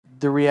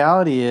the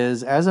reality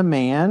is, as a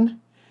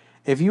man,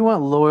 if you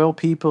want loyal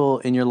people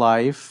in your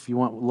life, you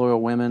want loyal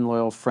women,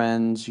 loyal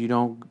friends, you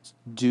don't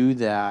do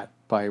that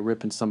by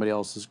ripping somebody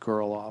else's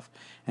girl off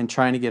and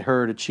trying to get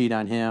her to cheat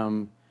on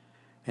him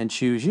and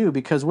choose you,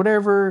 because what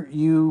energy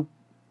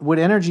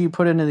you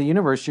put into the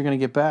universe, you're going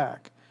to get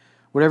back.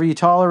 Whatever you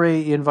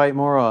tolerate, you invite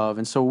more of.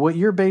 And so what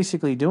you're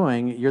basically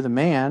doing, you're the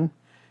man,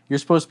 you're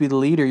supposed to be the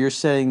leader, you're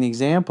setting the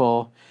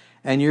example,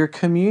 and you're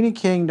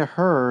communicating to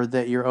her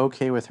that you're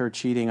okay with her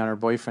cheating on her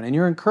boyfriend, and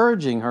you're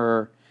encouraging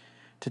her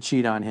to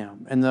cheat on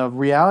him. And the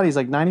reality is,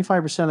 like,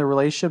 95% of the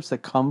relationships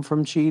that come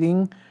from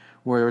cheating,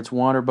 where it's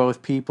one or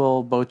both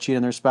people both cheat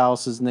on their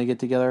spouses and they get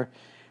together,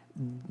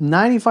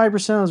 95%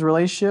 of those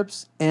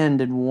relationships end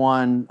in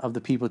one of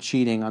the people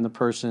cheating on the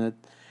person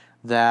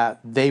that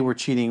they were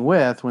cheating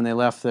with when they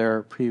left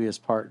their previous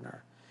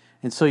partner.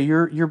 And so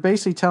you're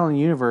basically telling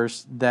the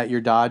universe that you're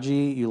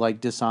dodgy, you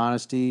like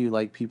dishonesty, you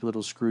like people that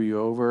will screw you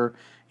over,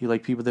 you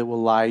like people that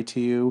will lie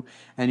to you,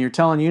 and you're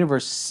telling the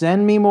universe,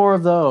 send me more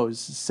of those.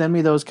 Send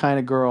me those kind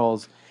of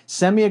girls.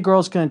 Send me a girl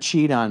that's going to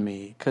cheat on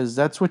me, because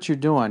that's what you're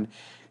doing.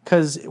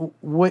 Because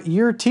what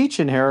you're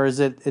teaching her is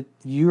that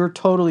you're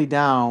totally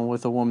down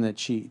with a woman that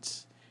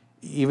cheats,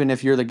 even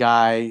if you're the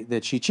guy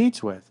that she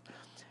cheats with.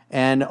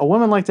 And a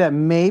woman like that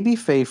may be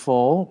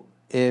faithful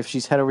if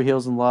she's head over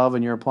heels in love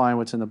and you're applying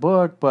what's in the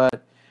book,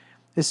 but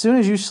as soon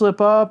as you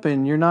slip up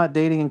and you're not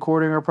dating and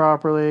courting her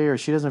properly, or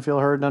she doesn't feel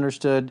heard and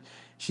understood,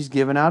 she's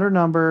giving out her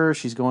number,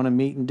 she's going to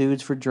meeting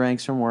dudes for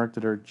drinks from work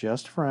that are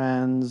just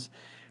friends,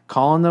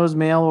 calling those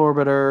male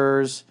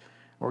orbiters,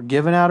 or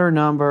giving out her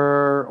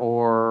number,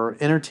 or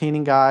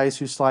entertaining guys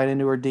who slide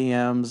into her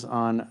DMs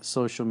on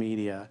social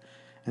media.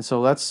 And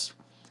so that's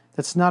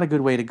not a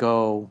good way to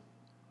go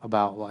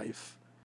about life.